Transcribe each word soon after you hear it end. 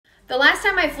The last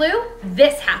time I flew,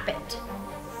 this happened.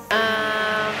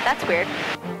 That's weird.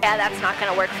 Yeah, that's not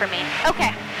gonna work for me.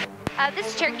 Okay. This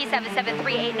is Cherokee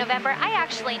 7738 November. I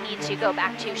actually need to go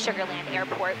back to Sugar Land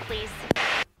Airport, please.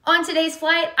 On today's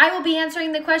flight, I will be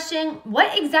answering the question,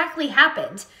 what exactly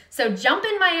happened? So jump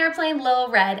in my airplane, Little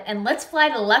Red, and let's fly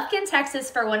to Lufkin,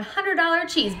 Texas for $100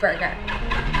 cheeseburger.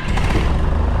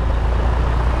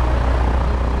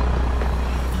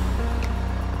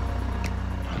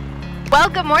 Well,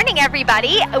 good morning,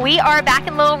 everybody. We are back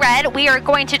in Little Red. We are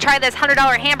going to try this $100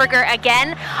 hamburger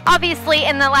again. Obviously,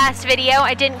 in the last video,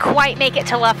 I didn't quite make it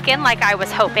to Lufkin like I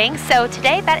was hoping. So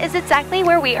today, that is exactly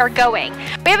where we are going.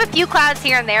 We have a few clouds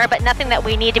here and there, but nothing that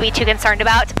we need to be too concerned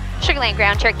about. Sugarland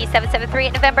Ground, Cherokee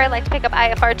 7738 November. I'd like to pick up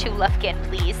IFR to Lufkin,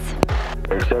 please.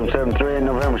 7738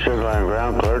 November, Sugarland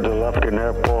Ground, cleared to Lufkin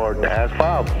Airport as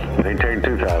filed. Maintain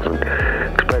 2000.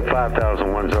 Expect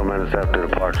 5,000 minutes after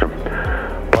departure.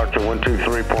 Departure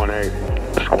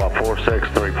 123.8, squawk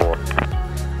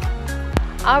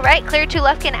 4634. All right, cleared to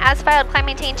Lufkin as filed. Climb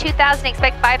maintain 2000.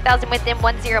 Expect 5,000 within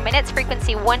 10 minutes.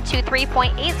 Frequency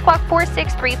 123.8, squawk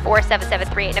 4634,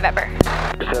 7738 November.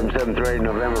 7738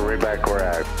 November, read back where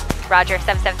at. Roger,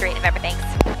 7738 November, thanks.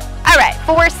 All right,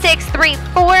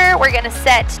 4634, we're gonna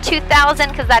set 2,000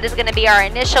 because that is gonna be our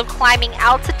initial climbing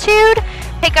altitude.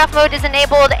 Takeoff mode is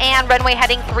enabled and runway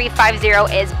heading 350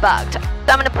 is bugged. So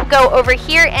I'm gonna go over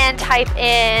here and type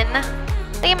in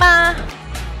Lima,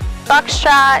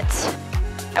 Foxtrot,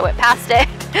 I went past it,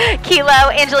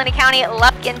 Kilo, Angelina County,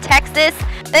 Lufkin, Texas.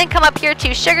 Then come up here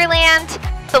to Sugarland,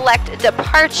 select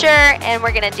departure, and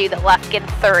we're gonna do the Lufkin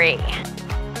 3.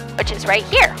 Which is right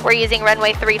here. We're using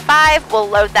runway 35. We'll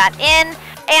load that in,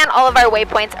 and all of our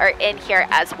waypoints are in here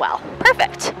as well.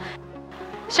 Perfect.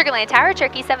 Sugarland Tower,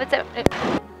 Cherokee Sugarland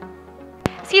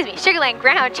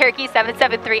Ground, Cherokee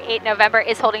 7738 November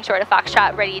is holding short of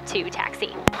Foxtrot, ready to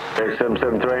taxi.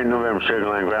 7738 November,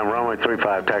 Sugarland Ground, runway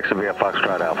 35, taxi via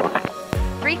Foxtrot Alpha.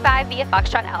 35 via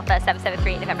Foxtrot Alpha,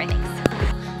 7738 November, thanks.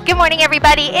 Good morning,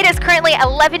 everybody. It is currently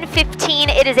 11:15.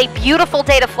 It is a beautiful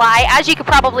day to fly. As you could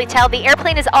probably tell, the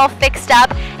airplane is all fixed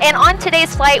up. And on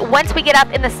today's flight, once we get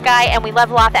up in the sky and we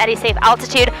level off at a safe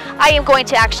altitude, I am going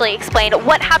to actually explain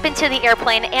what happened to the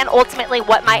airplane and ultimately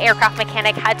what my aircraft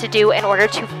mechanic had to do in order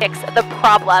to fix the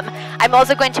problem. I'm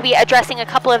also going to be addressing a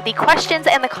couple of the questions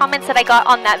and the comments that I got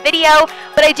on that video.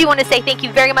 But I do want to say thank you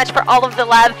very much for all of the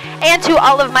love, and to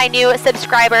all of my new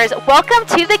subscribers. Welcome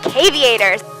to the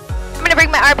Caviators. I'm gonna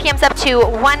bring my RPMs up to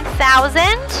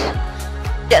 1,000,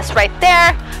 just right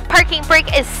there. Parking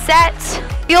brake is set.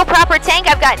 Fuel proper tank,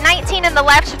 I've got 19 in the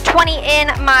left, 20 in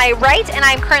my right, and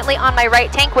I'm currently on my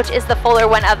right tank, which is the fuller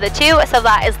one of the two, so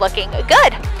that is looking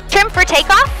good. Trim for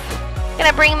takeoff.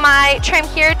 Gonna bring my trim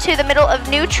here to the middle of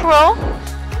neutral.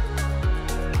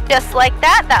 Just like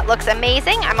that, that looks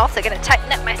amazing. I'm also gonna tighten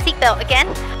up my seatbelt again.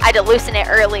 I had to loosen it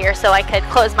earlier so I could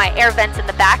close my air vents in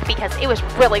the back because it was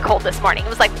really cold this morning. It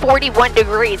was like 41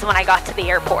 degrees when I got to the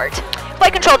airport.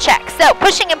 Flight control check. So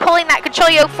pushing and pulling that control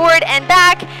yoke forward and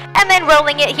back, and then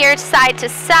rolling it here side to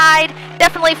side.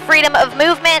 Definitely freedom of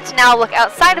movement. Now look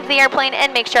outside of the airplane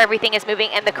and make sure everything is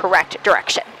moving in the correct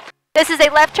direction. This is a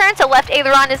left turn, so left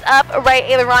aileron is up, right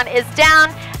aileron is down.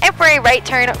 And for a right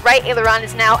turn, right aileron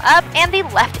is now up, and the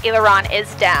left aileron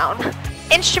is down.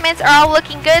 Instruments are all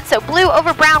looking good, so blue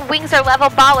over brown, wings are level,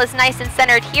 ball is nice and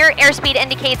centered here. Airspeed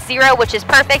indicates 0, which is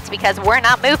perfect because we're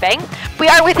not moving. We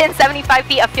are within 75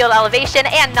 feet of field elevation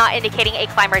and not indicating a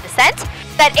climb or descent.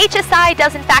 That HSI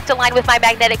does in fact align with my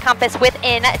magnetic compass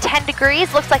within 10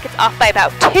 degrees. Looks like it's off by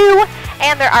about 2,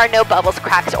 and there are no bubbles,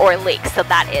 cracks, or leaks, so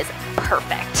that is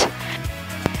perfect.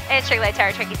 And Sugarland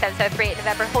Tower, Cherokee 7738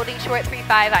 November, holding short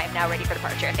 35. I am now ready for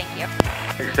departure. Thank you.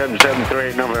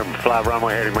 7738 November, fly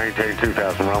runway heading, maintain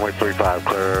 2000, runway 35,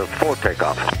 clear for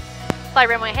takeoff. Fly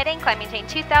runway heading, climb maintain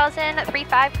 2000,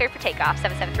 35, clear for takeoff,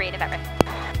 7738 November.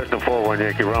 Listen 41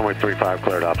 Yankee, runway 35,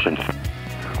 cleared options.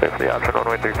 Clear for the option,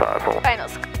 runway 35.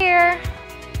 Finals clear.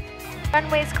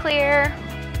 Runway's clear.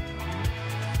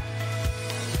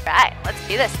 Right, let's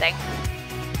do this thing.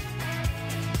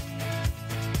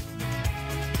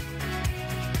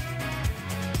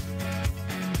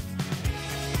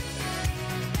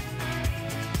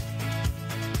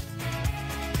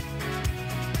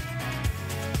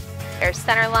 There's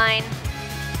center line.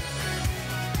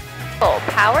 Full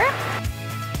power.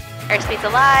 Airspeed's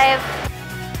alive.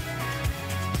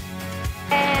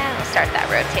 And we'll start that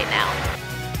rotate now.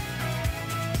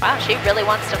 Wow, she really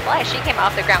wants to fly. She came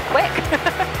off the ground quick.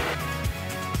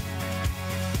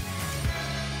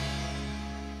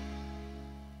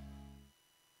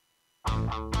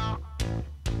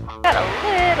 Got a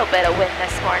little bit of wind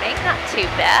this morning. Not too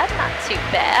bad, not too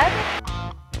bad.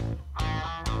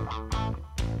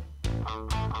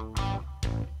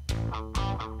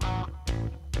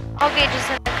 All gauges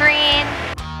in the green.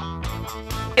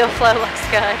 Fuel flow looks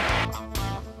good.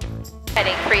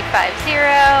 Heading 350.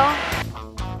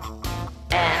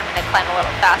 And I'm going to climb a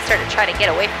little faster to try to get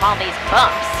away from all these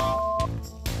bumps.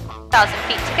 1,000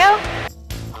 feet to go.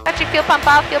 Got your fuel pump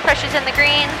off, fuel pressure's in the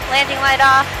green, landing light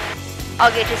off. All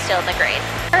gauges still in the green.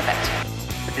 Perfect.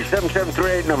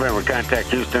 7738 November, contact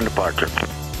Houston departure.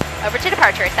 Over to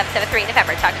departure, 773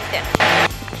 November, talk to you soon.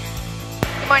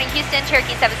 Good morning, Houston,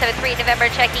 Cherokee 773 November,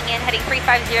 checking in, heading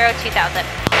 350, 2000.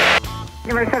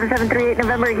 Number 7738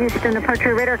 November, Houston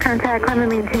departure, radar contact, climb and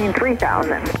maintain 3000.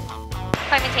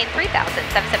 Climb maintain 3000,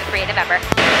 773 November.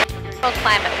 We'll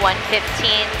climb at 115,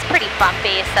 it's pretty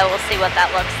bumpy, so we'll see what that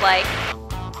looks like.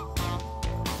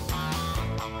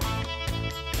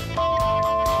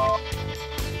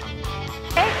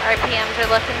 Okay, RPMs are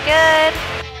looking good.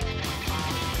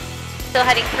 Still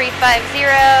heading 350.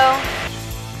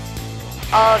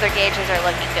 All other gauges are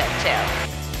looking good too.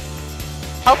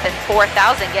 Hoping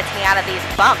 4,000 gets me out of these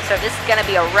bumps, or this is gonna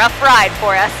be a rough ride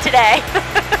for us today.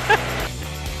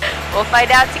 We'll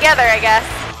find out together, I guess.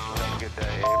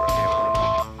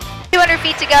 200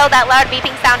 feet to go. That loud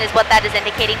beeping sound is what that is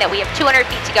indicating, that we have 200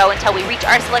 feet to go until we reach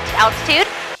our selected altitude.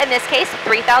 In this case,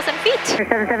 3,000 feet.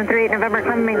 7738 November,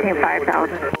 climb and maintain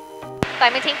 5,000.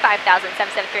 Climb maintain 5,000,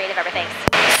 773 November, thanks.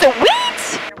 Sweet!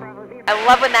 I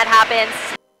love when that happens.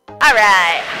 All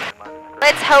right.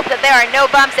 Let's hope that there are no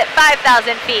bumps at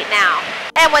 5,000 feet now.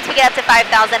 And once we get up to 5,000,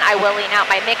 I will lean out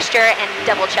my mixture and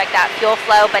double check that fuel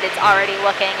flow, but it's already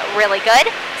looking really good.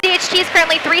 CHT is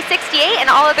currently 368 and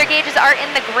all other gauges are in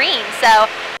the green, so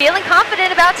feeling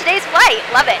confident about today's flight.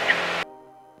 Love it.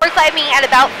 We're climbing at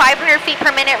about 500 feet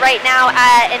per minute right now,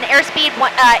 and airspeed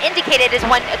indicated is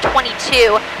 122,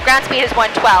 ground speed is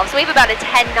 112, so we have about a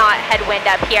 10-knot headwind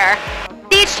up here.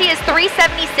 CHT is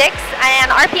 376,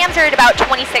 and RPMs are at about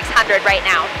 2,600 right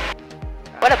now.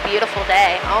 What a beautiful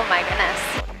day. Oh my goodness.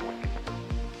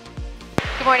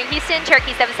 Good morning, Houston.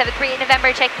 Cherokee 773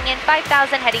 November, checking in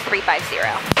 5,000, heading 350.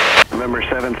 November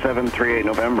 7738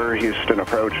 November, Houston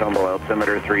approach on below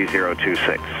altimeter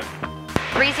 3026.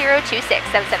 3026,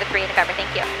 773 November, thank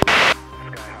you.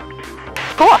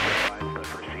 Cool.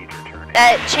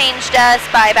 That changed us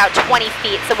by about 20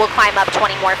 feet, so we'll climb up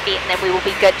 20 more feet and then we will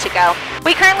be good to go.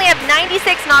 We currently have 96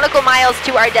 nautical miles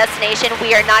to our destination.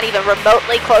 We are not even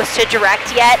remotely close to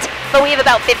direct yet, but we have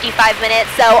about 55 minutes.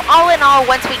 So all in all,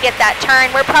 once we get that turn,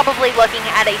 we're probably looking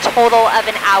at a total of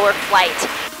an hour flight.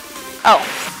 Oh,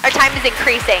 our time is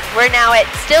increasing. We're now at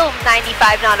still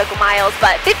 95 nautical miles,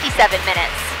 but 57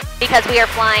 minutes because we are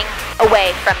flying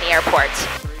away from the airport.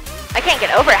 I can't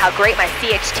get over how great my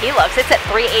CHT looks. It's at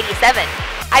 387.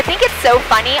 I think it's so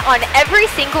funny. On every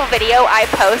single video I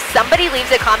post, somebody leaves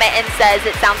a comment and says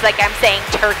it sounds like I'm saying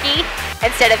turkey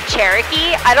instead of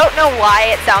Cherokee. I don't know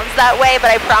why it sounds that way,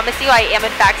 but I promise you I am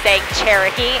in fact saying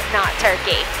Cherokee, not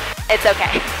turkey. It's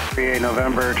okay. 38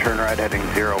 November, turn right heading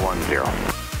 010.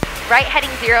 Right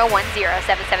heading 010,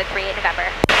 7738 November.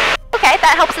 Okay,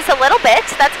 that helps us a little bit.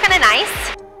 That's kind of nice.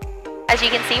 As you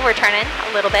can see, we're turning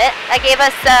a little bit. That gave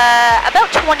us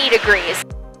about 20 degrees.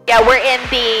 Yeah, we're in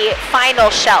the final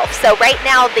shelf. So right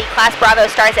now, the Class Bravo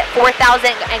starts at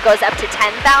 4,000 and goes up to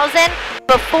 10,000.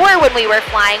 Before, when we were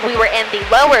flying, we were in the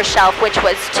lower shelf, which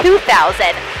was 2,000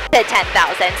 to 10,000.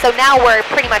 So now we're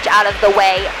pretty much out of the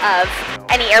way of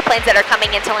any airplanes that are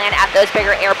coming into land at those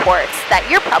bigger airports that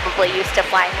you're probably used to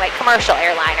flying, like commercial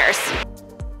airliners.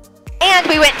 And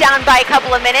we went down by a couple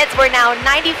of minutes. We're now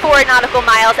 94 nautical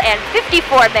miles and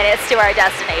 54 minutes to our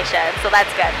destination, so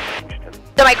that's good.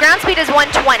 So my ground speed is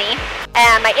 120,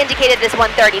 and my indicated is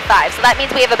 135, so that means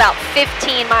we have about 15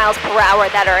 miles per hour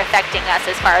that are affecting us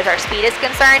as far as our speed is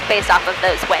concerned based off of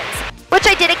those winds, which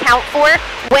I did account for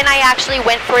when I actually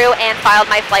went through and filed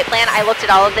my flight plan. I looked at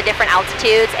all of the different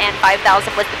altitudes, and 5,000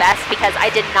 was the best because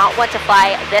I did not want to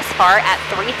fly this far at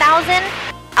 3,000.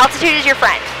 Altitude is your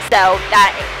friend, so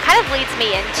that kind of leads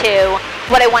me into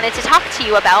what I wanted to talk to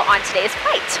you about on today's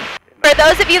flight. For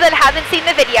those of you that haven't seen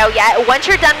the video yet, once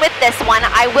you're done with this one,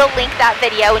 I will link that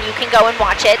video and you can go and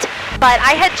watch it. But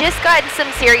I had just gotten some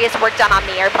serious work done on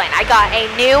the airplane. I got a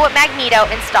new magneto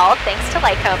installed thanks to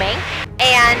Lycoming.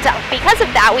 And because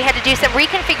of that, we had to do some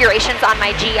reconfigurations on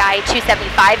my GI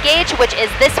 275 gauge, which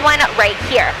is this one right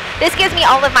here. This gives me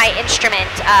all of my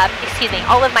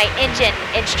all of my engine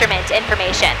instrument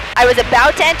information. I was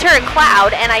about to enter a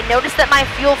cloud, and I noticed that my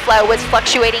fuel flow was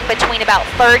fluctuating between about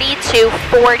 30 to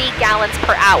 40 gallons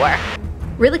per hour.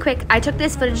 Really quick, I took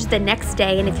this footage the next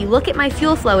day, and if you look at my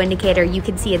fuel flow indicator, you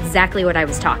can see exactly what I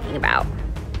was talking about.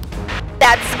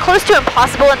 That's close to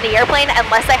impossible in the airplane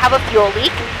unless I have a fuel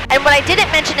leak. And what I didn't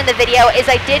mention in the video is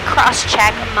I did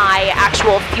cross-check my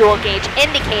actual fuel gauge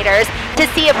indicators to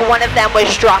see if one of them was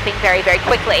dropping very, very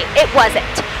quickly. It wasn't,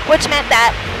 which meant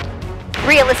that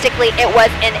realistically it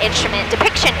was an instrument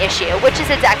depiction issue, which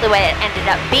is exactly what it ended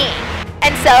up being.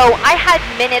 And so I had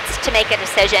minutes to make a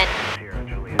decision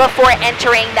before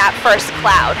entering that first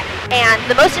cloud. And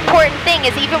the most important thing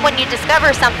is, even when you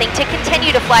discover something, to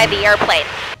continue to fly the airplane.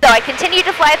 So I continued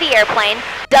to fly the airplane,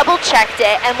 double-checked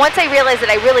it, and once I realized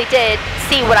that I really did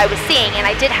see what I was seeing and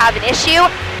I did have an issue,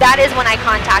 that is when I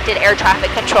contacted air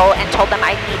traffic control and told them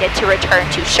I needed to return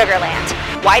to Sugarland.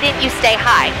 Why didn't you stay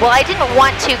high? Well, I didn't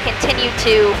want to continue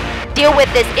to deal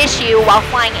with this issue while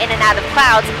flying in and out of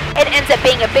clouds. It ends up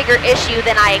being a bigger issue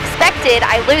than I expected.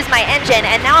 I lose my engine,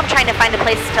 and now I'm trying to find a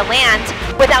place to land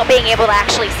without being able to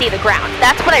actually see the ground.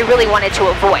 That's what I really wanted to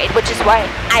avoid, which is why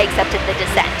I accepted the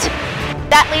descent.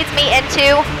 That leads me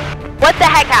into what the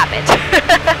heck happened.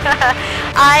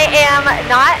 I am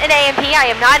not an A&P,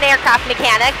 I am not an aircraft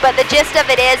mechanic, but the gist of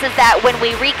it is that when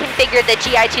we reconfigured the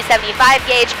GI 275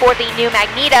 gauge for the new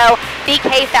Magneto, the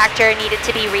K factor needed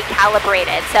to be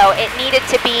recalibrated. So it needed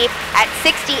to be at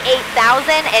 68,000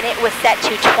 and it was set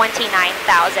to 29,000,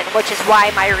 which is why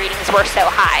my readings were so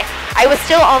high. I was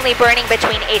still only burning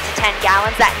between 8 to 10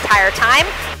 gallons that entire time.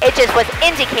 It just was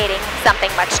indicating something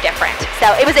much different.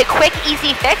 So it was a quick,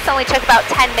 easy fix, only took about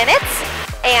 10 minutes.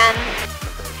 And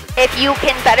if you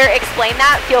can better explain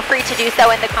that, feel free to do so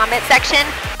in the comment section.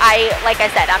 Like I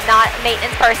said, I'm not a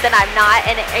maintenance person, I'm not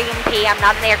an A&P, I'm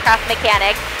not an aircraft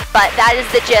mechanic, but that is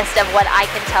the gist of what I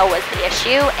can tell was the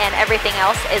issue, and everything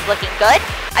else is looking good.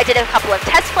 I did a couple of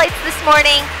test flights this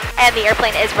morning, and the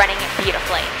airplane is running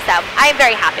beautifully. So I am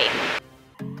very happy.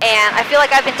 And I feel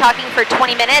like I've been talking for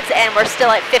 20 minutes, and we're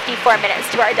still at 54 minutes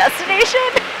to our destination.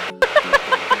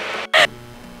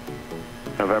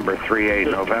 November 38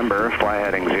 November, fly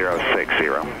heading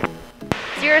 060.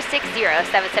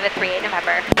 060-7738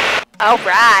 November. All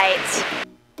right.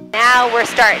 Now we're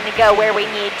starting to go where we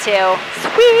need to.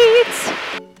 Sweet.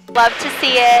 Love to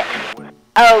see it.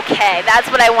 Okay, that's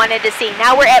what I wanted to see.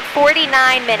 Now we're at 49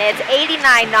 minutes,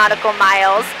 89 nautical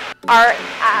miles. Our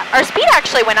speed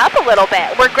actually went up a little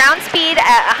bit. We're ground speed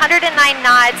at 109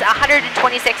 knots, 126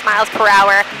 miles per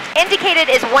hour. Indicated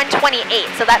is 128,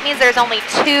 so that means there's only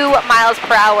 2 miles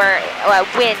per hour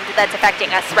wind that's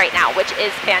affecting us right now, which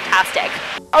is fantastic.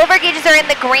 All of our gauges are in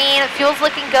the green. Fuel's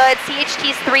looking good.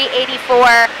 CHT's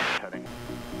 384.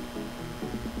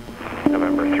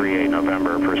 November 38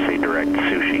 November, proceed direct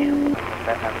Sushi.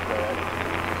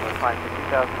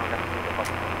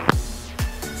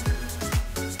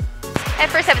 And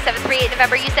for 7738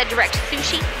 November, you said direct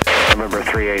Sushi. November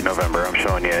 38 November, I'm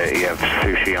showing you have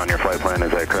Sushi on your flight plan, is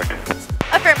that correct?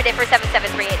 Affirmative for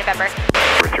 7738 November.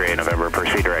 For 38 November,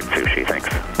 proceed direct Sushi, thanks.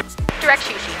 Direct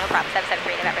Sushi, no problem.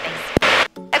 7738 November, thanks.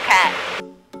 Okay.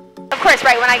 Of course,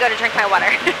 right when I go to drink my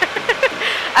water.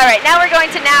 All right, now we're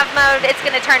going to nav mode. It's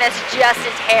going to turn us just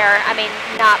a hair. I mean,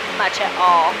 not much at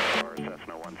all.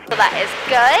 So that is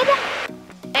good.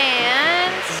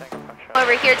 And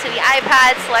over here to the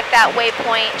iPad, select that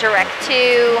waypoint, direct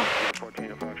to.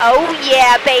 Oh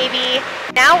yeah, baby.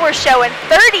 Now we're showing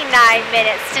 39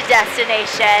 minutes to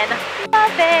destination.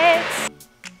 Love it.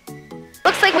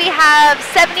 Looks like we have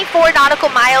 74 nautical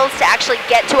miles to actually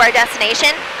get to our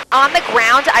destination. On the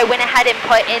ground, I went ahead and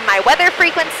put in my weather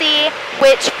frequency,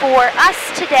 which for us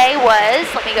today was,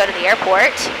 let me go to the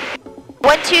airport,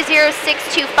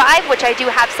 120625, which I do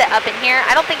have set up in here.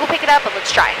 I don't think we'll pick it up, but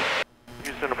let's try.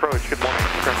 Houston approach, good morning,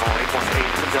 Terminal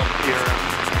 818, Delta Sierra,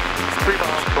 3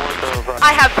 miles north of...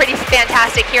 I have pretty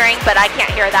fantastic hearing, but I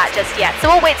can't hear that just yet. So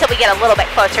we'll wait till we get a little bit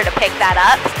closer to pick that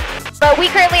up. But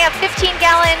we currently have 15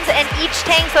 gallons in each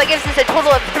tank, so that gives us a total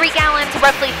of 3 gallons,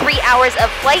 roughly 3 hours of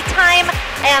flight time,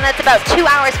 and that's about 2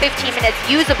 hours, 15 minutes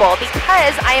usable.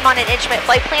 Because I am on an instrument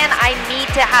flight plan, I need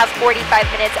to have 45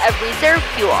 minutes of reserve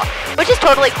fuel, which is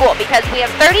totally cool because we have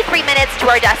 33 minutes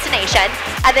to our destination,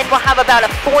 and then we'll have about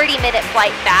a 40-minute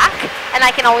flight back, and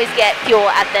I can always get fuel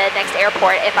at the next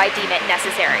airport if I deem it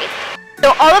necessary.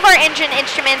 So all of our engine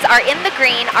instruments are in the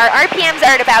green. Our RPMs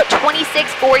are at about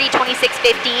 2640,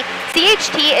 2650.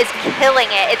 CHT is killing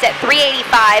it. It's at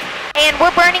 385. And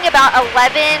we're burning about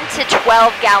 11 to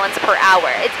 12 gallons per hour.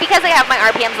 It's because I have my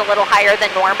RPMs a little higher than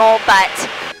normal, but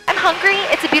I'm hungry.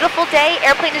 It's a beautiful day.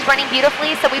 Airplane is running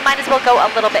beautifully, so we might as well go a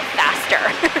little bit faster.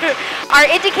 Our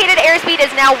indicated airspeed is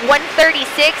now 136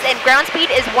 and ground speed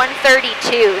is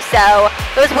 132. So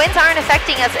those winds aren't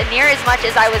affecting us near as much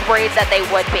as I was worried that they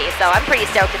would be. So I'm pretty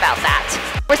stoked about that.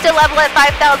 We're still level at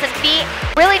 5,000 feet.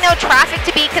 Really no traffic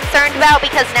to be concerned about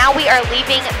because now we are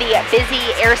leaving the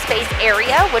busy airspace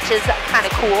area, which is kind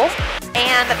of cool.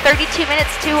 And 32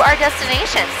 minutes to our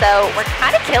destination. So we're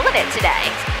kind of killing it today.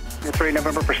 3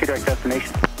 November, proceed direct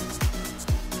destination.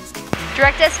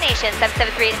 Direct destination,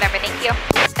 7738 November, thank you.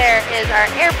 There is our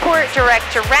airport, direct.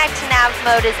 Nav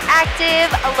mode is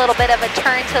active. A little bit of a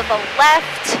turn to the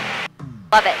left.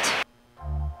 Love it.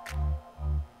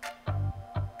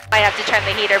 Might have to turn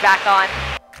the heater back on.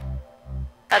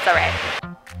 That's all right.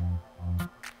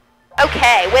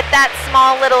 Okay, with that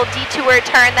small little detour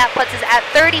turn, that puts us at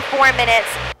 34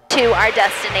 minutes to our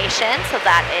destination. So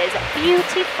that is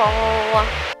beautiful.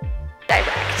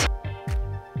 Direct.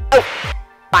 Oh,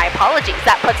 my apologies.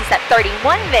 That puts us at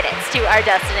 31 minutes to our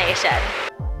destination.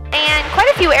 And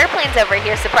quite a few airplanes over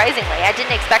here, surprisingly. I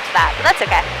didn't expect that, but that's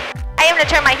okay. I am going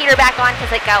to turn my heater back on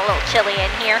because it got a little chilly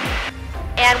in here.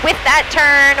 And with that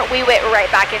turn, we went right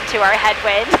back into our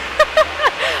headwind.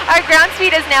 Our ground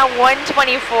speed is now 124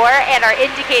 and our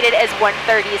indicated is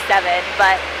 137,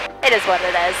 but it is what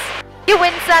it is. You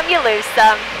win some, you lose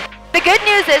some. The good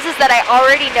news is that I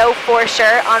already know for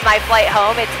sure on my flight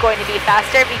home it's going to be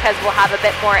faster because we'll have a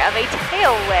bit more of a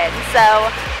tailwind.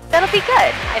 So that'll be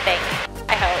good, I think.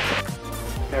 I hope.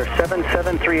 There's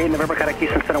 7738 November, contact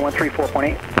Houston Center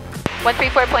 134.8.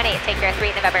 134.8, take care,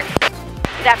 3 November.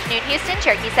 Good afternoon, Houston.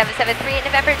 Cherokee 7738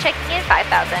 November, checking in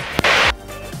 5,000.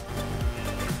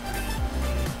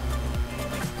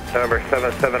 November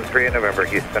 7738 November,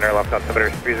 Houston, our left altimeter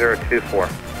is 3024.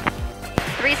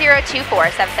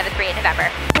 3024, 7738 November.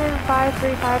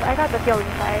 535, I got the fueling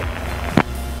site.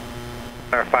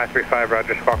 Our 535,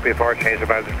 Roger, Squawk VFR, change the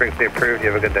visor frequency approved.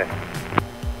 You have a good day.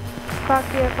 Squawk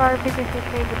VFR, frequency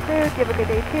change approved. You have a good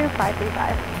day too,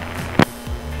 535.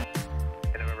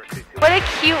 What a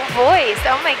cute voice.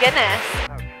 Oh my goodness.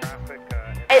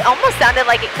 It almost sounded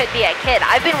like it could be a kid.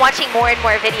 I've been watching more and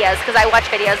more videos because I watch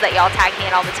videos that y'all tag me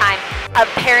in all the time of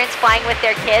parents flying with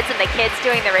their kids and the kids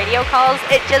doing the radio calls.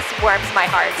 It just warms my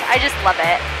heart. I just love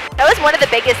it. That was one of the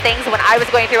biggest things when I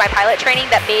was going through my pilot training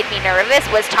that made me nervous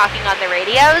was talking on the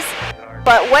radios.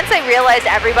 But once I realized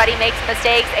everybody makes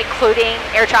mistakes, including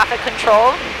air traffic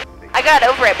control, I got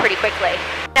over it pretty quickly.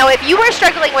 Now, if you are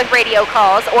struggling with radio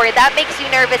calls or that makes you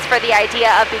nervous for the idea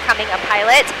of becoming a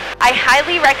pilot, I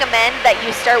highly recommend that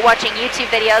you start watching YouTube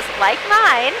videos like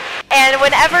mine. And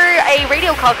whenever a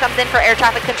radio call comes in for air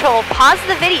traffic control, pause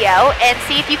the video and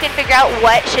see if you can figure out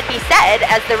what should be said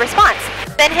as the response.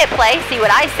 Then hit play, see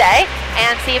what I say,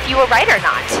 and see if you were right or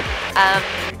not.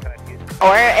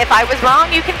 Or if I was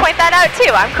wrong, you can point that out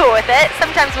too. I'm cool with it.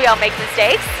 Sometimes we all make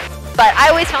mistakes. But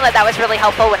I always found that that was really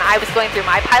helpful when I was going through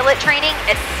my pilot training,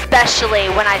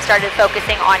 especially when I started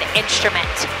focusing on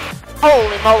instrument.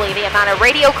 Holy moly, the amount of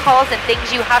radio calls and things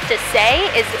you have to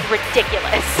say is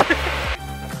ridiculous.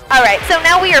 All right, so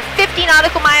now we are 50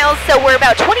 nautical miles, so we're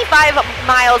about 25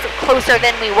 miles closer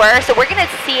than we were. So we're going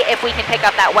to see if we can pick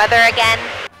up that weather again.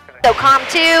 So COM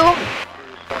 2.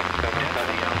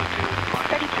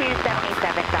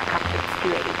 3277.com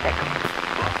 286.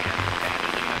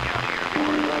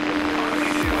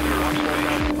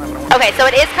 Okay, so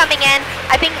it is coming in.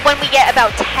 I think when we get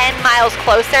about 10 miles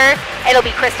closer, it'll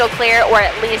be crystal clear, or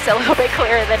at least a little bit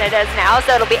clearer than it is now.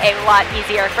 So it'll be a lot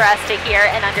easier for us to hear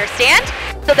and understand.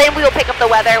 So then we will pick up the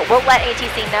weather. We'll let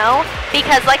ATC know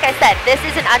because, like I said, this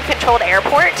is an uncontrolled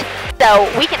airport, so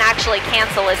we can actually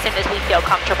cancel as soon as we feel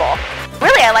comfortable.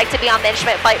 Really, I like to be on the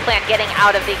instrument flight plan getting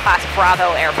out of the Class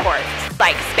Bravo airport.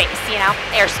 Like space, you know?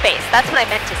 Airspace. That's what I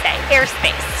meant to say.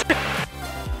 Airspace.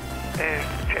 Hey,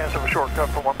 chance of a shortcut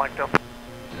for 1 mic dump.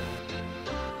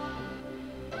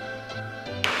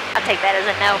 I'll take that as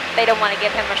a no. They don't want to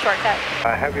give him a shortcut.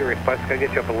 Have your request. Can I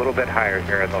get you up a little bit higher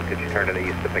here and they'll get you turned to the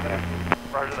east to pick up.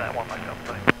 Roger that, 1 mic dump.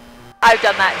 I've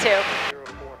done that too.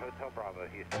 04 Hotel Bravo,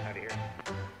 Houston, out of here.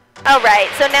 All right,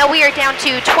 so now we are down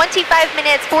to 25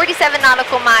 minutes, 47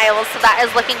 nautical miles, so that is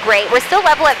looking great. We're still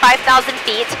level at 5,000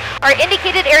 feet. Our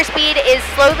indicated airspeed is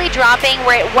slowly dropping.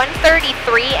 We're at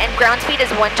 133 and ground speed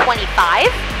is 125.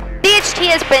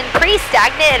 DHT has been pretty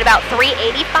stagnant at about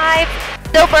 385.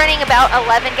 Still burning about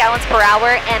 11 gallons per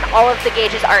hour, and all of the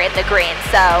gauges are in the green,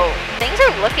 so things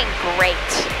are looking great.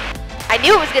 I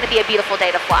knew it was going to be a beautiful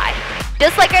day to fly.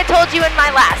 Just like I told you in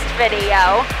my last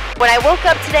video, when I woke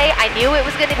up today, I knew it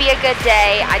was going to be a good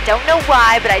day. I don't know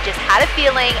why, but I just had a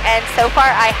feeling, and so far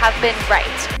I have been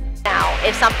right. Now,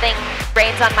 if something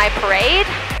rains on my parade,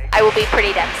 I will be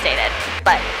pretty devastated.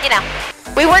 But, you know,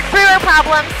 we work through our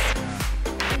problems.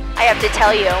 I have to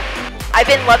tell you, I've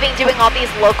been loving doing all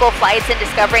these local flights and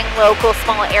discovering local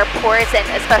small airports and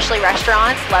especially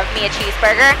restaurants. Love me a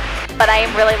cheeseburger. But I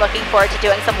am really looking forward to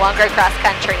doing some longer cross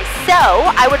country. So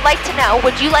I would like to know,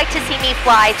 would you like to see me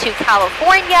fly to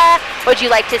California? Would you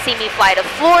like to see me fly to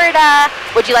Florida?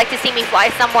 Would you like to see me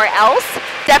fly somewhere else?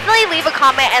 Definitely leave a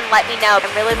comment and let me know.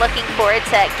 I'm really looking forward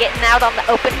to getting out on the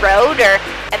open road, or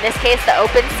in this case, the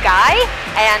open sky,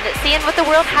 and seeing what the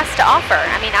world has to offer.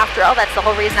 I mean, after all, that's the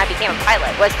whole reason I became a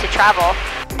pilot, was to travel.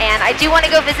 And I do want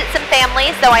to go visit some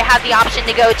families, so I have the option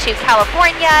to go to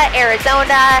California,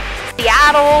 Arizona,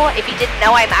 Seattle. If you didn't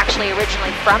know, I'm actually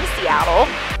originally from Seattle.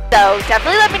 So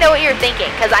definitely let me know what you're thinking,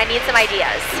 because I need some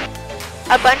ideas.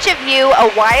 A bunch of you a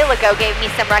while ago gave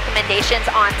me some recommendations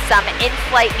on some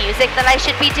in-flight music that I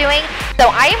should be doing.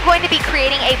 So I am going to be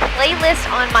creating a playlist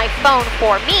on my phone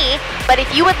for me, but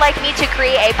if you would like me to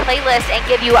create a playlist and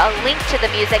give you a link to the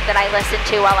music that I listen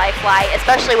to while I fly,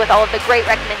 especially with all of the great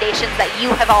recommendations that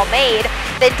you have all made,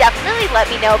 then definitely let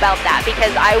me know about that,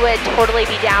 because I would totally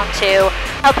be down to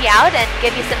help you out and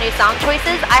give you some new song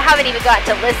choices. I haven't even gotten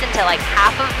to listen to like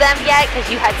half of them yet, because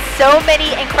you had so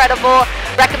many incredible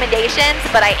recommendations,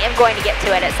 but I am going to get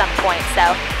to it at some point.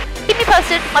 So keep me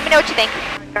posted. Let me know what you think.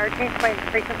 Guard change flight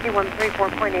frequency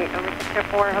 134.8, over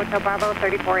 604, Hotel Bravo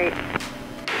 34.8.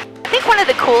 I think one of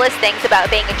the coolest things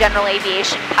about being a general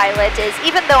aviation pilot is,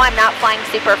 even though I'm not flying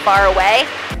super far away,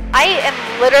 I am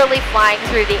literally flying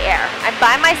through the air. I'm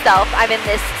by myself. I'm in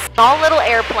this small little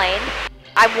airplane.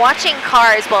 I'm watching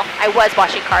cars. Well, I was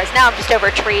watching cars. Now I'm just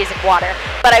over trees and water.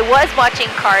 But I was watching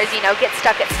cars, you know, get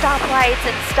stuck at stoplights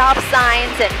and stop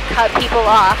signs and cut people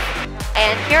off.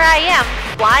 And here I am,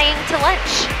 flying to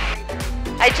lunch.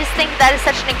 I just think that is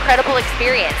such an incredible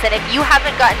experience. And if you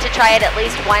haven't gotten to try it at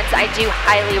least once, I do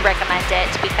highly recommend it,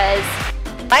 because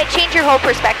it might change your whole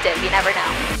perspective. You never know.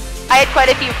 I had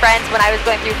quite a few friends when I was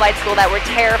going through flight school that were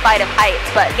terrified of heights,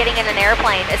 but getting in an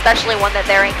airplane, especially one that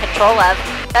they're in control of,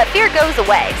 that fear goes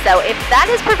away. So if that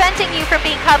is preventing you from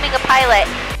becoming a pilot,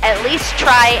 at least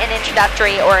try an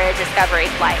introductory or a discovery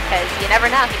flight, because you never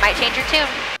know, you might change your tune.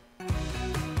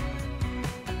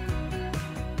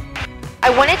 I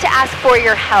wanted to ask for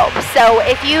your help. So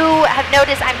if you have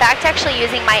noticed, I'm back to actually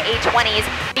using my A20s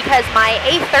because my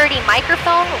A30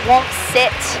 microphone won't sit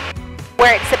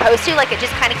where it's supposed to, like it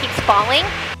just kind of keeps falling.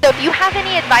 So if you have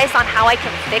any advice on how I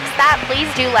can fix that, please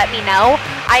do let me know.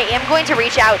 I am going to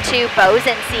reach out to Bose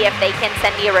and see if they can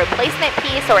send me a replacement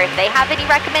piece or if they have any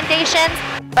recommendations.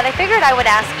 But I figured I would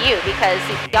ask you, because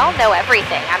y'all know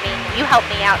everything. I mean, you help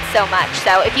me out so much.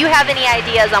 So if you have any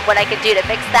ideas on what I could do to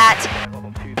fix that,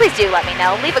 please do let me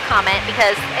know. Leave a comment,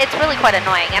 because it's really quite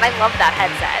annoying and I love that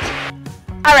headset.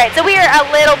 Alright, so we are a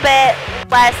little bit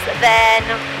less than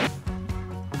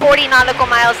 40 nautical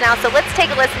miles now, so let's take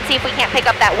a listen, see if we can't pick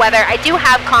up that weather. I do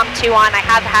have COM 2 on, I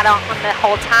have had on the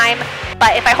whole time,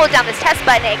 but if I hold down this test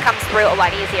button, it comes through a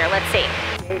lot easier. Let's see.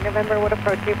 8 November, what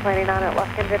approach are you planning on at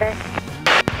Lufkin today?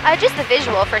 Just the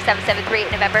visual for 773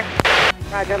 November.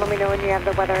 Roger, let me know when you have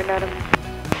the weather and NOTAMs.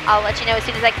 I'll let you know as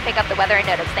soon as I can pick up the weather and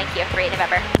NOTAMs. Thank you. 3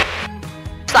 November.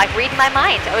 It's like reading my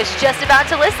mind. I was just about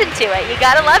to listen to it. You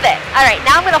gotta love it. All right,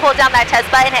 now I'm gonna hold down that test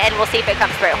button and we'll see if it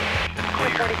comes through.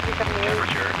 Temperature 13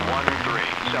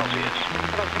 Celsius.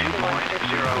 Dew point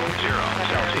 00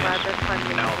 Celsius.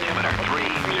 Altimeter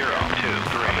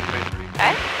 3023.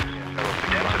 Okay.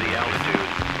 Density altitude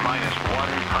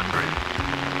 -100.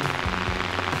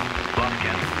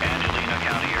 Lufkin, Angelina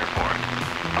County Airport.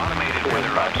 Automated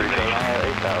weather observation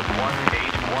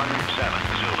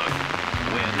 1817 Zulu.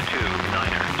 Wind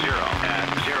 290 at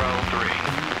 03.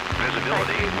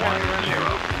 Visibility 10.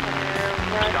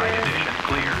 Sky condition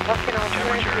clear.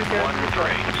 Temperature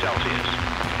 13 Celsius.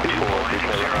 Dew point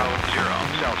 00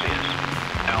 Celsius.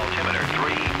 Altimeter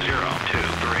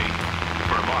 3023.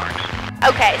 For marks.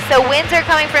 Okay, so winds are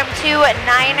coming from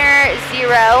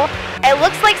 290. It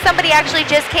looks like somebody actually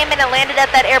just came in and landed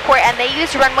at that airport and they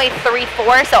used runway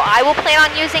 34, so I will plan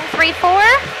on using 34.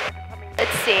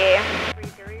 Let's see.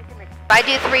 If I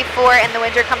do 34 and the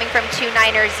winds are coming from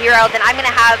 290, then I'm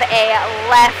gonna have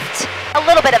a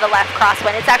little bit of a left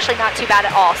crosswind. It's actually not too bad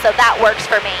at all, so that works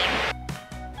for me.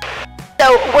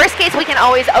 So worst case, we can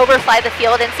always overfly the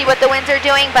field and see what the winds are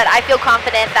doing, but I feel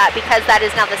confident that because that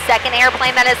is now the second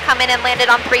airplane that has come in and landed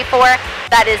on 34,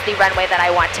 that is the runway that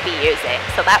I want to be using.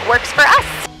 So that works for us.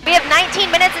 We have 19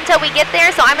 minutes until we get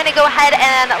there, so I'm gonna go ahead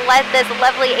and let this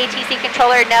lovely ATC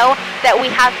controller know that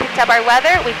we have picked up our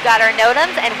weather, we've got our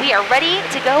NOTAMs, and we are ready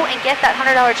to go and get that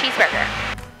 $100 cheeseburger.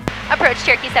 Approach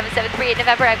Cherokee 7738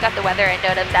 November, I've got the weather and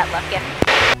NOTAMs at Lufkin.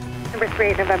 November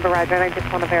 38 November, Roger, and I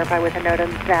just want to verify with a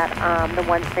NOTAM that the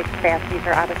 1-6 chassis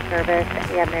are out of service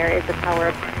and there is a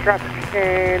tower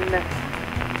obstruction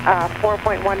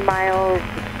 4.1 miles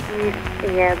east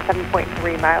and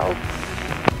 7.3 miles.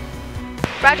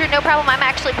 Roger, no problem. I'm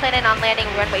actually planning on landing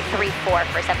runway 34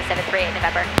 for 7738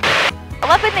 November. I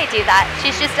love when they do that.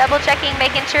 She's just double checking,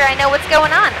 making sure I know what's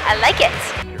going on. I like it.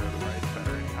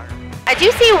 I do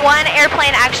see one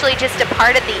airplane actually just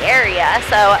departed the area,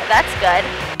 so that's good.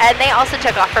 And they also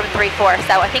took off from 34,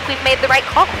 so I think we've made the right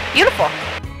call. Beautiful.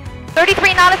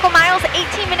 33 nautical miles,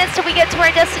 18 minutes till we get to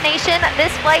our destination. This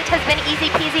flight has been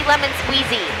easy peasy lemon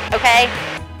squeezy, okay?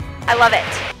 I love it.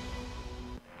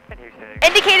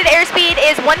 Indicated airspeed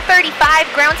is 135,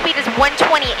 ground speed is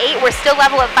 128. We're still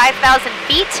level at 5,000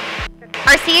 feet.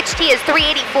 Our CHT is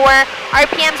 384.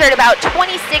 RPMs are at about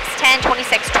 2610,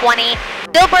 2620.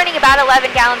 Still burning about 11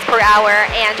 gallons per hour,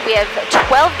 and we have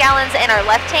 12 gallons in our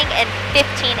left tank and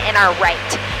 15 in our right.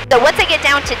 So once I get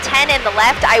down to 10 in the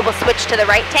left, I will switch to the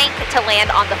right tank to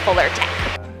land on the fuller tank.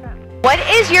 What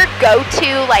is your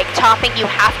go-to topping you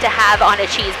have to have on a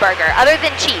cheeseburger, other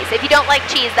than cheese? If you don't like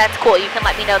cheese, that's cool. You can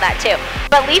let me know that too.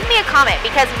 But leave me a comment,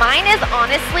 because mine is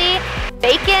honestly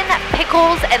bacon,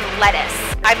 pickles, and lettuce.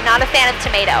 I'm not a fan of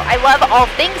tomato. I love all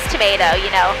things tomato, you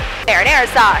know, marinara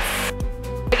sauce,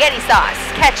 spaghetti sauce,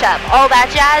 ketchup, all that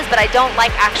jazz, but I don't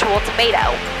like actual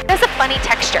tomato. It has a funny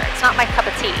texture. It's not my cup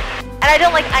of tea. And I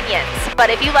don't like onions, but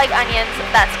if you like onions,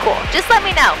 that's cool. Just let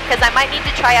me know, because I might need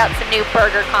to try out some new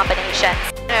burger combinations.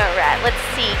 All right, let's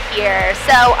see here.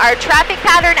 So our traffic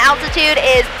pattern altitude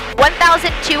is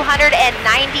 1,296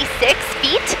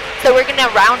 feet. So we're gonna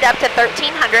round up to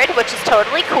 1,300, which is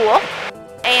totally cool.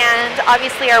 And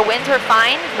obviously our winds are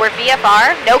fine. We're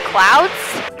VFR, no clouds.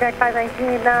 Jack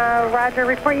 519, Roger,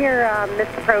 report your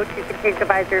missed approach. You can change the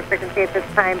visor frequency at this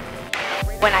time.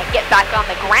 When I get back on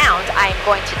the ground, I'm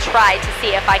going to try to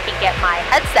see if I can get my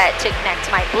headset to connect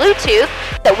to my Bluetooth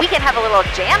so we can have a little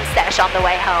jam sesh on the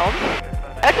way home.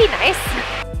 That'd be nice.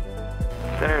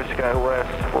 Center Sky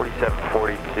West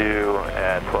 4742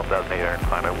 at 12,800,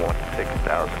 climb at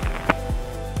 16,000.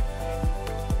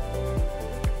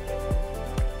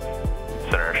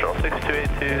 Center Shuttle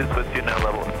 6282, supposed to now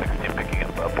level 16, picking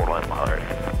up borderline moderate.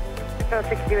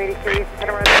 6283,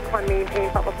 center around 1, maintain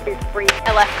level 23.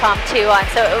 I left comm 2 on,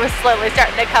 so it was slowly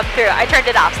starting to come through. I turned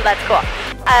it off, so that's cool.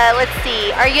 Let's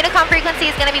see. Our Unicom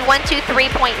frequency is going to be 123.0,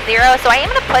 so I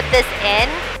am going to put this in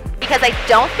because I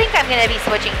don't think I'm going to be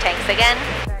switching tanks again.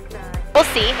 We'll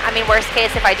see. I mean, worst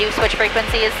case, if I do switch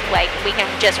frequencies, we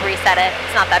can just reset it.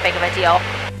 It's not that big of a deal.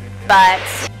 But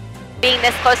being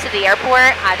this close to the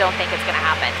airport, I don't think it's going to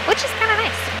happen, which is kind of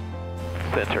nice.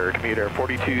 Center, commuter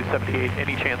 4278,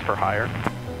 any chance for higher?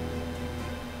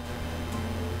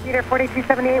 Commuter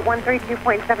 4278,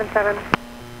 132.77.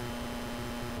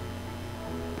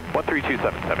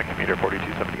 13277, commuter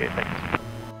 4278, thanks.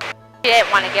 She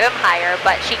didn't want to give him higher,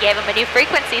 but she gave him a new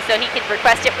frequency so he can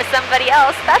request it with somebody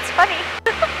else. That's funny.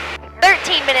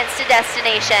 13 minutes to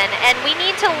destination, and we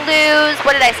need to lose,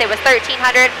 what did I say, was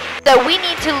 1,300? So we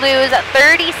need to lose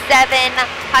 3,700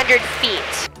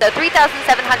 feet. So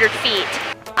 3,700 feet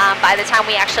by the time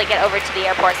we actually get over to the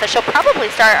airport. So she'll probably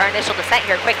start our initial descent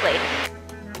here quickly.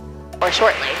 Or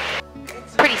shortly.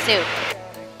 Pretty soon.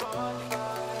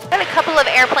 Got a couple of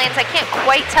airplanes. I can't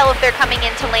quite tell if they're coming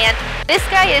in to land. This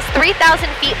guy is 3,000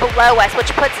 feet below us,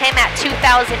 which puts him at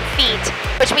 2,000 feet,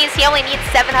 which means he only needs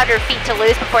 700 feet to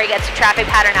lose before he gets to traffic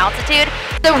pattern altitude.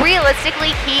 So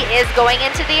realistically, he is going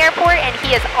into the airport, and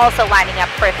he is also lining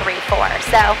up for 3-4.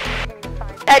 So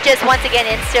that just once again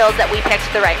instills that we picked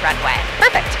the right runway.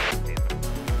 Perfect.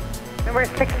 Number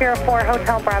 604,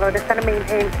 Hotel Bravo, descend and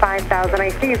maintain 5,000.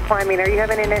 I see you climbing. Are you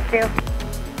having an issue?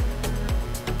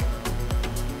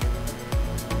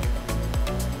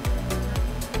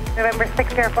 November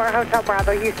 604, Hotel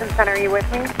Bravo, Houston Center, are you with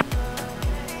me?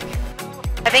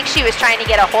 I think she was trying to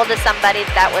get a hold of somebody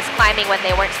that was climbing when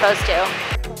they weren't supposed to.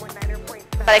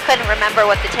 But I couldn't remember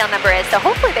what the tail number is, so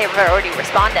hopefully they've already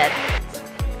responded.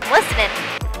 I'm listening.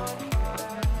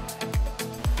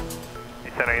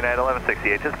 Center United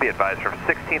 1168, just be advised from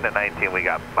 16 to 19 we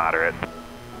got moderate.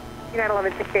 United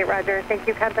 1168, roger. Thank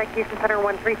you. Contact Houston Center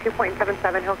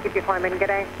 132.77. He'll keep you climbing. Good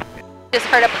day. Just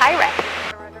heard a pirate.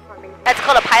 That's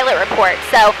called a pilot report.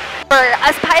 So for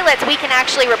us pilots, we can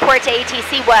actually report to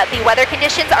ATC what the weather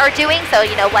conditions are doing. So,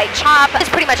 you know, light chop, just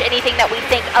pretty much anything that we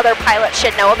think other pilots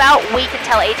should know about, we can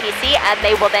tell ATC and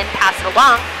they will then pass it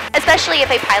along, especially if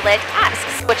a pilot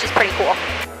asks, which is pretty cool.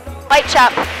 Light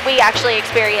chop, we actually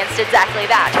experienced exactly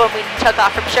that when we took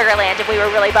off from Sugarland and we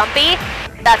were really bumpy.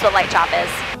 That's what light chop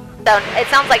is. So it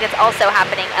sounds like it's also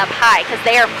happening up high because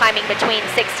they are climbing between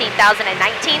 16,000 and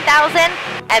 19,000,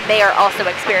 and they are also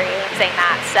experiencing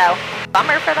that. So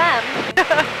bummer for them.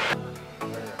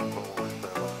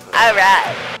 All right.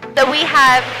 So we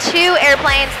have 2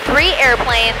 airplanes, 3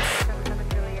 airplanes,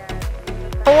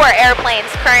 4 airplanes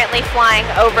currently flying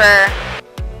over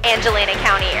Angelina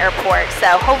County Airport.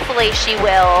 So hopefully she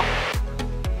will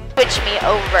switch me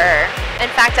over. In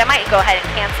fact, I might go ahead and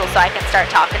cancel so I can start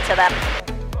talking to them.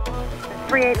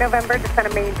 38 November, descend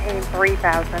and maintain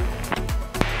 3,000.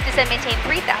 Descend maintain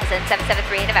 3,000,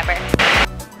 773 November.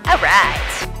 All right.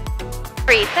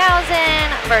 3,000,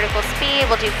 vertical speed,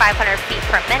 we'll do 500 feet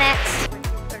per minute.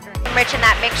 Enriching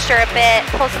that mixture a bit,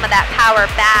 pull some of that power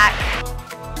back.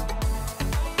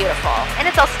 Beautiful. And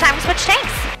it's also time to switch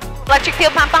tanks. Electric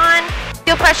fuel pump on,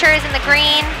 fuel pressure is in the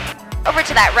green. Over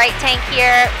to that right tank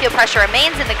here, fuel pressure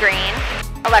remains in the green.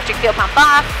 Electric fuel pump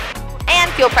off,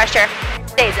 and fuel pressure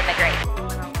stays in the green.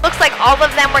 Looks like all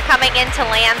of them were coming into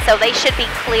land, so they should be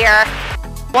clear.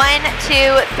 1,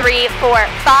 2, 3, 4,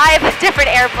 5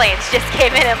 different airplanes just came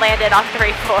in and landed on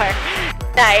 3-4.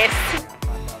 Nice.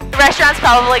 The restaurant's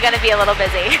probably going to be a little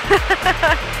busy.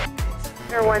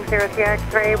 10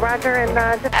 X-ray, roger, and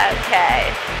okay.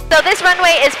 So this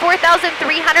runway is 4,311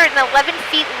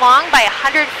 feet long by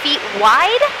 100 feet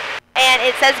wide, and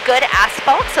it says good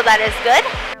asphalt, so that is good.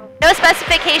 No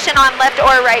specification on left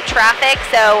or right traffic,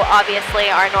 so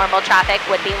obviously our normal traffic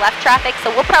would be left traffic,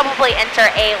 so we'll probably enter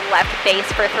a left base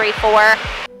for 3-4,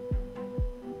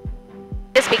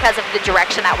 just because of the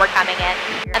direction that we're coming in.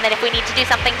 And then if we need to do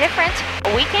something different,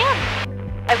 we can.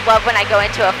 I love when I go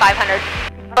into a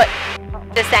 500-foot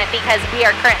descent because we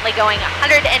are currently going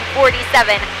 147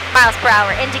 miles per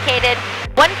hour indicated,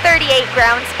 138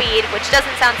 ground speed, which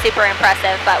doesn't sound super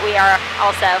impressive, but we are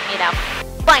also, you know,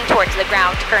 flying towards the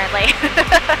ground currently.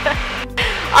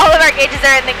 All of our gauges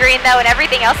are in the green though, and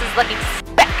everything else is looking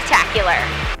spectacular.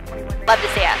 Love to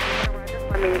see it.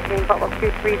 Maintain level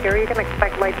 230, you can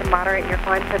expect light to moderate your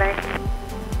climb today.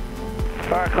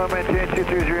 Alright, climb maintain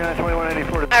 230, 921,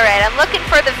 94. Alright, I'm looking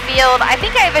for the field. I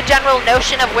think I have a general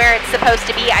notion of where it's supposed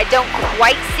to be. I don't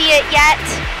quite see it yet,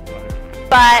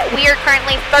 but we are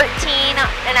currently 13.5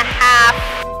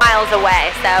 miles away,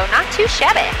 so not too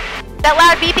shabby. That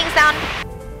loud beeping sound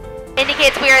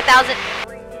indicates we are 1,000.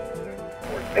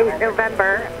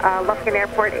 November, Lufkin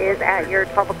Airport is at your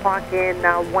 12 o'clock in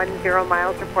 10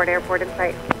 miles. Report airport in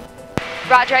sight.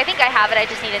 Roger, I think I have it. I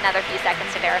just need another few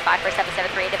seconds to verify for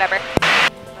 773 November.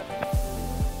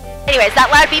 Anyways,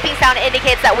 that loud beeping sound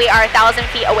indicates that we are 1,000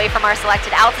 feet away from our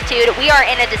selected altitude. We are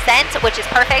in a descent, which is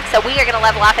perfect, so we are going to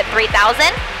level off at 3,000.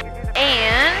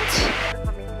 And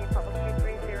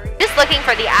just looking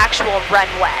for the actual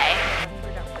runway,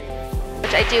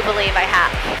 which I do believe I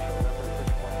have.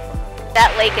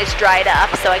 That lake is dried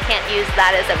up, so I can't use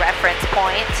that as a reference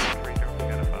point.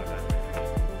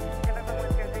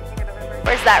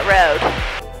 Where's that road?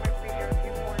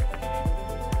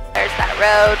 There's that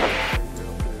road.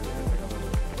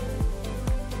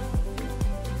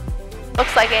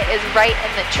 Looks like it is right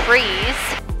in the trees.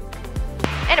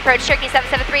 And approach Turkey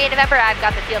 773 in November. I've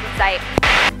got the field in sight.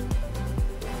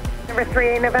 Number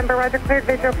 38 November, roger, cleared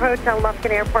visual approach on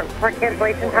Lufkin Airport. For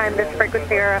cancellation time, this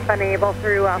frequency RF unable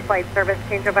through flight service.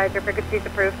 Change advisory frequency is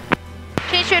approved.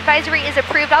 Change to advisory is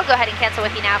approved. I'll go ahead and cancel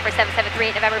with you now for 773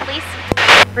 in November, please.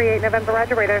 38 November,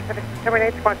 roger, radar service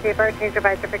terminates. Squawk VFR, change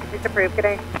advisory frequency is approved. Good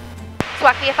day.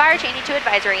 Squawk VFR, changing to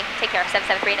advisory. Take care,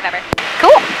 773 in November.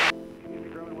 Cool.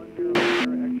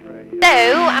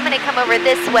 So, I'm going to come over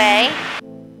this way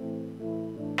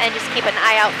and just keep an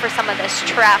eye out for some of this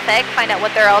traffic, find out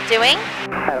what they're all doing.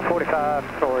 At a 45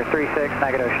 for 36,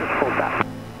 Nagadoches, full stop.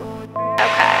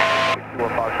 Okay. 4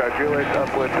 Foxtrot, Juliet,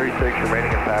 upwind 36,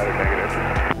 remaining in pattern, negative.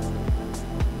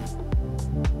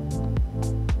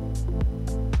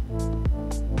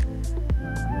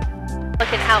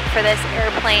 Looking out for this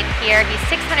airplane here. He's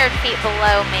 600 feet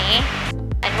below me,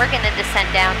 and we're going to descend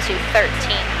down to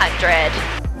 1,300.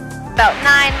 About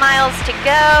 9 miles to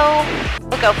go.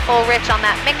 We'll go full rich on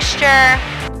that mixture.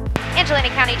 Angelina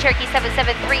County, Cherokee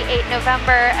 7738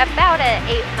 November. About an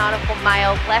 8 nautical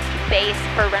mile left base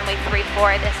for runway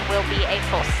 34. This will be a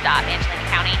full stop, Angelina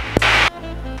County.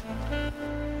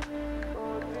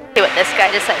 See what this guy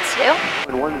decides to do.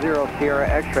 10 Sierra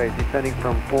X-ray descending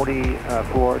from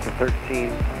 44 to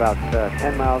 13, about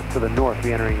 10 miles to the north,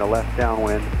 re-entering the left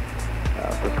downwind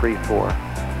for 3-4.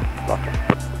 Lufkin.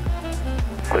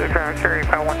 Clear traffic, Cherry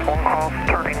 5121 off,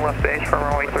 turning left base for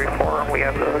runway 34. We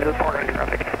have the morning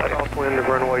traffic. Southwind of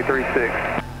runway 36.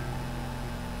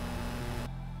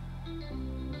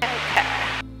 Okay.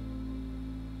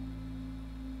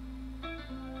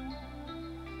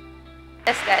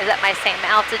 This guy's at my same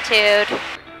altitude,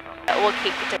 but we'll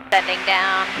keep descending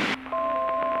down.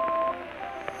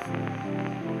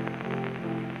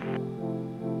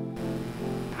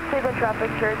 Cleveland traffic,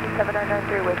 Jersey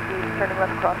 7993 Whiskey, turning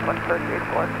left across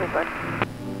 1434, Cleveland.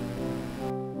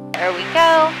 There we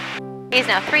go. He's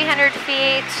now 300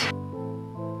 feet,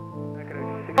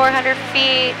 400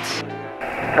 feet,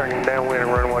 Turning downwind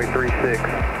and runway 36.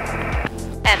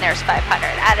 and there's 500.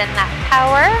 Add in that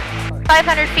power.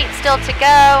 500 feet still to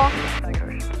go.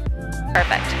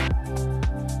 Perfect.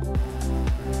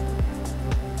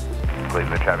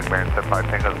 Cleveland traffic, Baron 75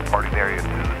 Tango, departing area to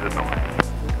the north.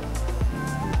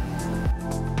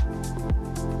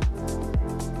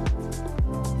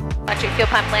 Electric fuel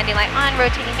pump landing light on,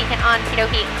 rotating beacon on,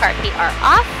 pitot heat and carb heat are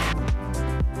off.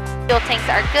 Fuel tanks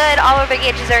are good, all of the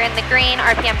gauges are in the green,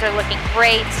 RPMs are looking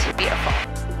great, beautiful.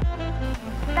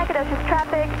 Nacogdoches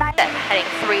traffic, Heading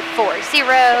 340.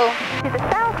 to the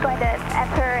south, going to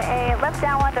enter a left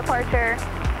downwind departure,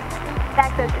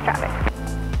 Nacogdoches traffic.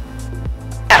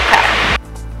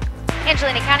 Okay.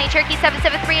 Angelina County, Cherokee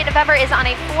 773 in November is on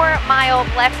a 4-mile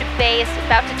left base,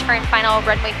 about to turn final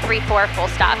runway 34, full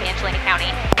stop, Angelina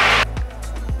County.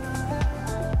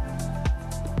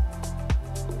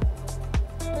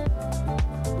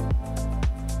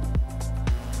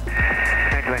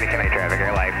 Angelina County traffic,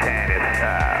 Air Life 10 is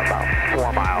about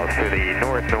 4 miles to the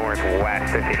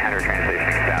north-northwest, 1500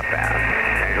 transitioning southbound,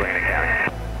 Angelina County.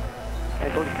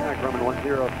 Angelina County, Grumman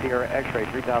 10, Sierra X-ray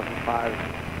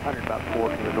 3,500, about 4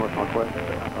 to the north-northwest.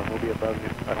 We'll be above you.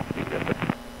 I don't see that.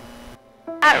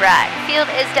 Alright, field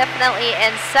is definitely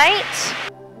in sight.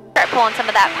 Start pulling some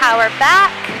of that power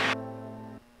back.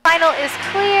 Final is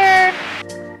clear.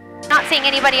 Not seeing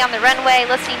anybody on the runway,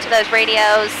 listening to those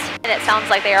radios, and it sounds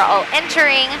like they are all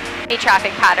entering a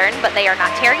traffic pattern, but they are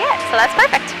not here yet, so that's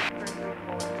perfect.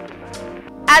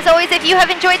 As always, if you have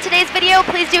enjoyed today's video,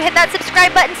 please do hit that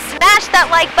subscribe button, smash that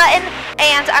like button,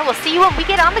 and I will see you when we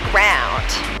get on the ground.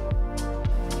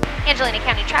 Angelina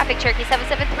County traffic, Cherokee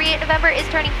 773 in November is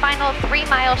turning final 3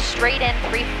 miles straight in,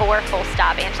 34 full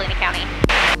stop, Angelina County.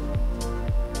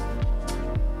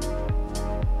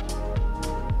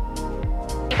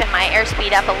 Keeping my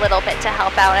airspeed up a little bit to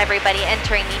help out everybody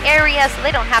entering the area so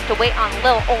they don't have to wait on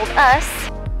little old us.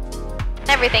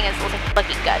 Everything is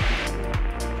looking good.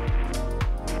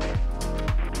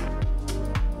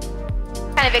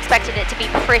 Kind of expected it to be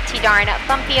pretty darn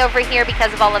bumpy over here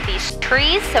because of all of these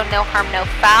trees, so no harm, no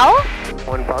foul.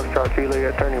 1 Foxtrot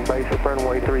Juliet, turning base at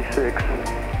runway 36.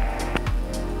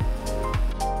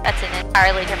 That's an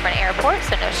entirely different airport,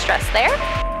 so no stress there.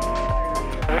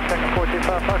 Second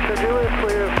 425 Foxtrot Juliet,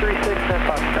 clear of 36 and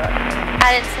Foxtrot.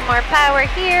 Add in some more power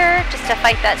here, just to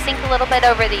fight that sink a little bit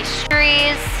over these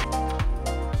trees.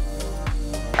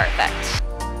 Perfect.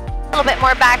 A little bit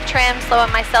more back trim,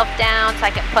 slowing myself down so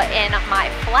I can put in my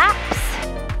flaps.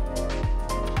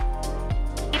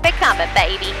 Keep it coming,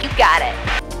 baby. You got it.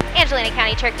 Angelina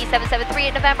County, Cherokee 773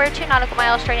 in November, 2 nautical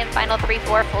miles straight in, final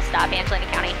 34, full stop, Angelina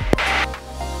County.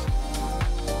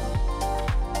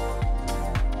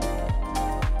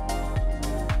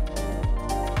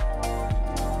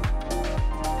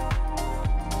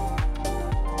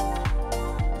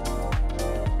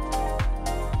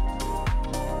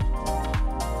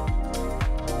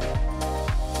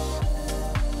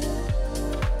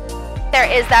 There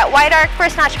is that wide arc,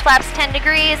 first notch flaps 10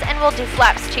 degrees, and we'll do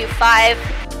flaps 2.5.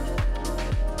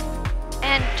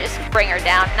 And just bring her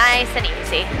down nice and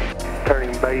easy.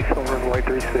 Turning base on runway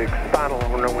 36. Final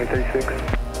on runway 36.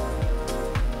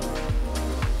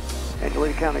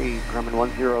 Angelina County,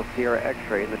 Grumman 10, Sierra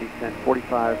X-ray in the descent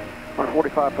 45, or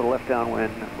 45 for the left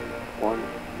downwind,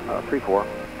 34,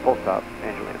 full stop,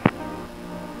 Angelina.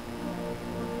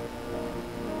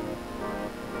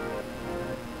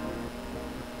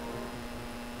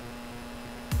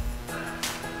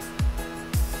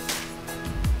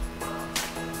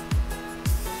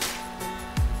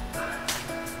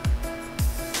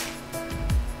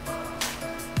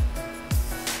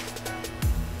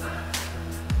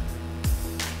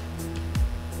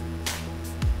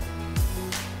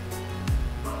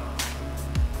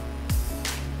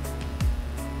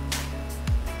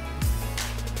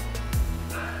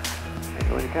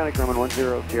 Angelina County, Grumman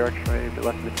 10, Sierra X-ray,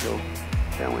 left midfield,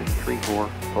 downwind 34,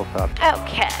 full stop.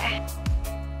 Okay.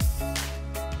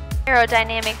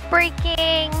 Aerodynamic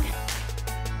braking.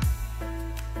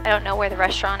 I don't know where the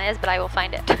restaurant is, but I will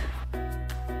find it.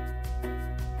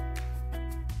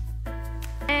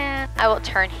 And I will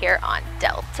turn here on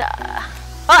Delta.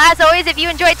 Well, as always, if you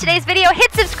enjoyed today's video,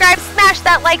 hit subscribe, smash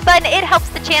that like button. It helps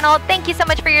the channel. Thank you so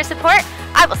much for your support.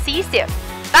 I will see you soon.